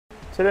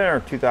Today in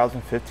our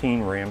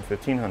 2015 Ram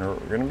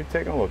 1500, we're going to be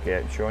taking a look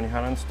at and showing you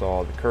how to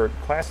install the CURT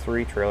Class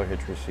 3 Trailer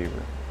Hitch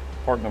Receiver,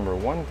 part number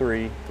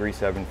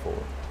 13374.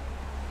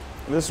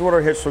 This is what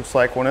our hitch looks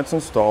like when it's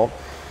installed.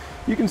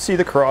 You can see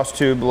the cross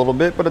tube a little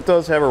bit, but it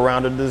does have a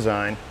rounded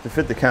design to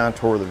fit the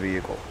contour of the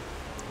vehicle.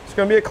 It's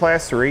going to be a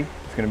Class 3.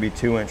 It's going to be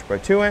 2 inch by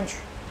 2 inch.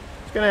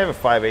 It's going to have a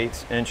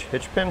 5/8 inch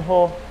hitch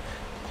pinhole,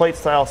 plate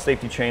style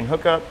safety chain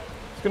hookup.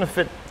 It's going to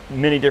fit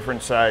many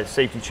different size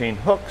safety chain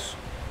hooks.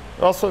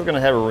 It's also going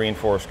to have a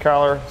reinforced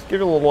collar to give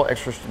you a little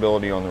extra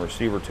stability on the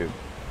receiver tube.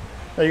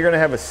 Now you're going to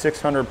have a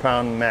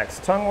 600-pound max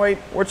tongue weight,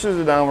 which is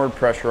the downward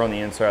pressure on the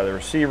inside of the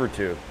receiver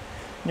tube.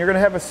 And you're going to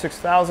have a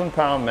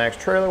 6,000-pound max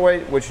trailer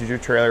weight, which is your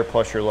trailer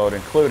plus your load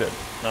included.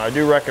 Now I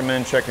do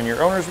recommend checking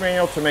your owner's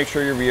manual to make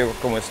sure your vehicle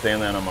can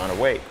withstand that amount of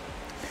weight.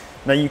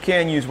 Now you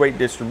can use weight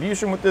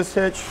distribution with this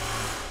hitch.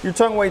 Your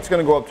tongue weight's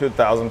going to go up to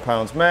 1,000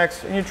 pounds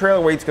max, and your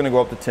trailer weight's going to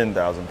go up to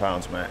 10,000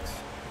 pounds max.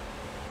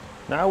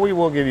 Now we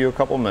will give you a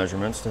couple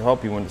measurements to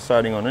help you when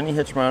deciding on any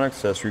hitch mount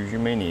accessories you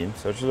may need,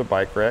 such as a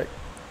bike rack,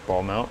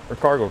 ball mount, or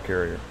cargo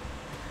carrier.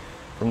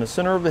 From the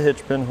center of the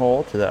hitch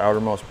pinhole to the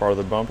outermost part of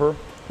the bumper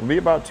will be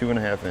about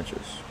 2.5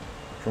 inches.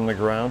 From the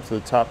ground to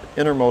the top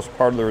innermost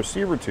part of the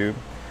receiver tube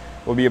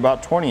will be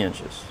about 20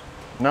 inches.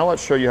 Now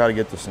let's show you how to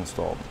get this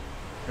installed.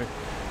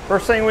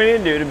 First thing we need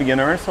to do to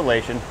begin our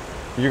installation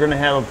is you're going to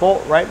have a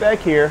bolt right back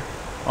here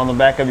on the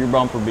back of your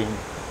bumper beam.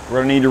 We're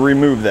going to need to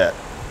remove that.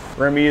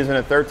 We're going to be using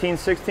a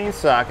 13/16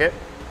 socket.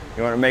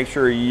 You want to make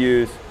sure you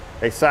use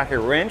a socket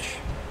wrench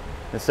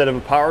instead of a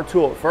power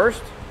tool at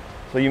first,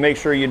 so you make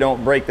sure you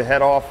don't break the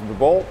head off of the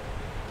bolt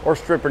or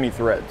strip any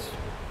threads.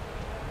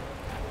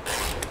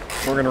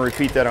 We're going to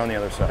repeat that on the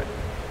other side.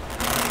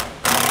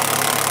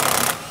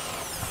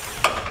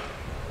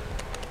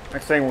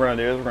 Next thing we're going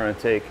to do is we're going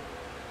to take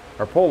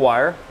our pull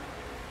wire,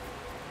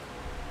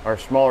 our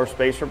smaller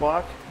spacer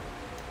block,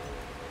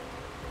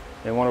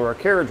 and one of our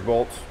carriage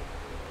bolts,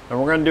 and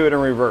we're going to do it in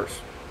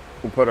reverse.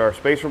 We'll put our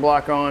spacer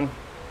block on,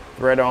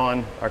 thread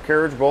on our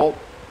carriage bolt.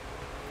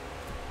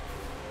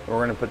 We're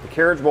going to put the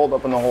carriage bolt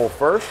up in the hole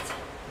first,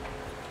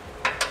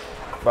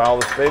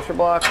 follow the spacer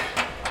block,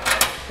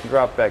 and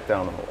drop back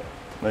down the hole.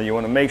 Now you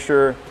want to make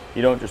sure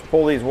you don't just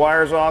pull these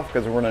wires off,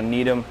 because we're going to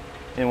need them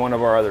in one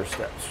of our other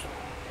steps.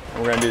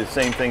 We're going to do the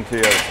same thing to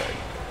the other side.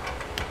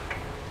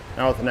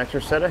 Now with an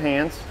extra set of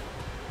hands,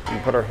 we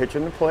put our hitch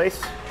into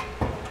place,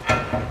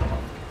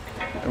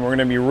 and we're going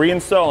to be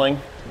reinstalling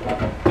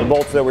the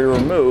bolts that we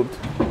removed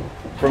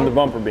from the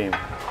bumper beam.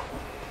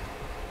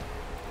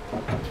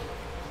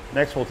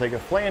 Next we'll take a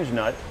flange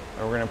nut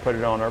and we're going to put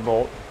it on our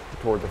bolt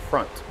toward the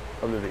front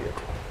of the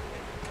vehicle.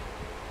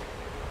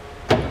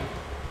 And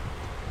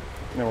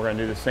then we're going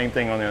to do the same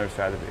thing on the other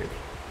side of the vehicle.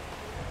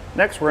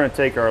 Next we're going to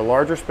take our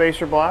larger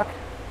spacer block,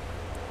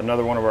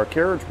 another one of our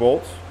carriage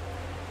bolts,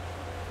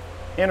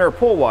 and our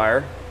pull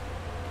wire.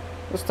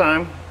 This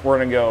time we're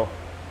going to go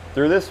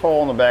through this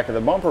hole in the back of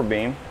the bumper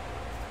beam,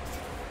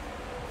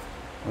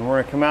 and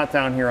we're going to come out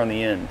down here on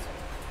the end.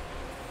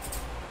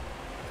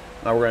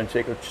 Now we're going to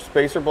take a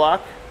spacer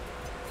block,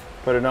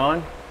 put it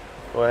on,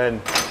 go ahead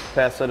and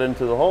pass that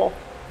into the hole.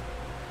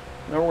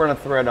 Then we're going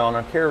to thread on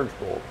our carriage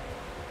bolt.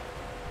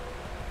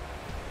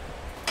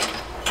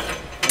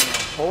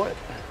 Pull it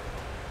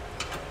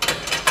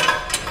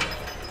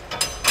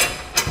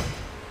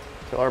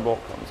till our bolt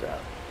comes out.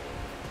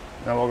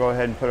 Now we'll go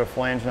ahead and put a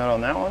flange nut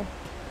on that one,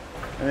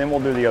 and then we'll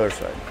do the other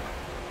side.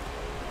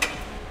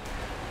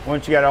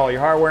 Once you got all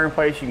your hardware in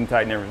place, you can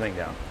tighten everything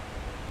down.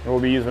 And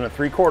we'll be using a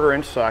 3/4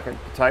 inch socket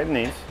to tighten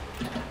these.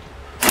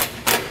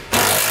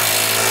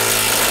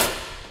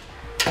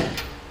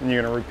 And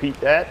you're going to repeat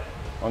that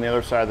on the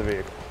other side of the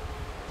vehicle.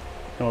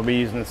 And we'll be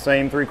using the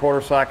same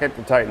 3/4 socket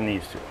to tighten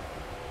these two.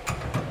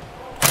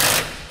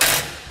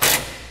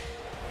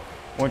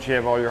 Once you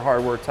have all your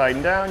hardware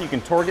tightened down, you can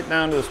torque it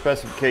down to the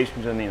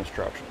specifications and the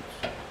instructions.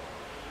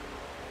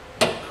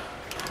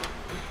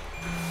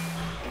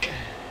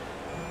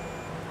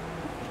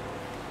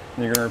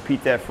 And you're going to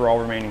repeat that for all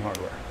remaining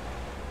hardware.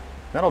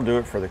 That'll do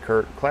it for the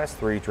CURT Class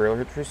 3 Trailer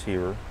Hitch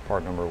Receiver,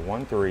 part number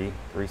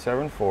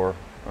 13374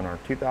 on our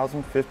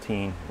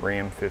 2015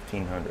 Ram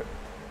 1500.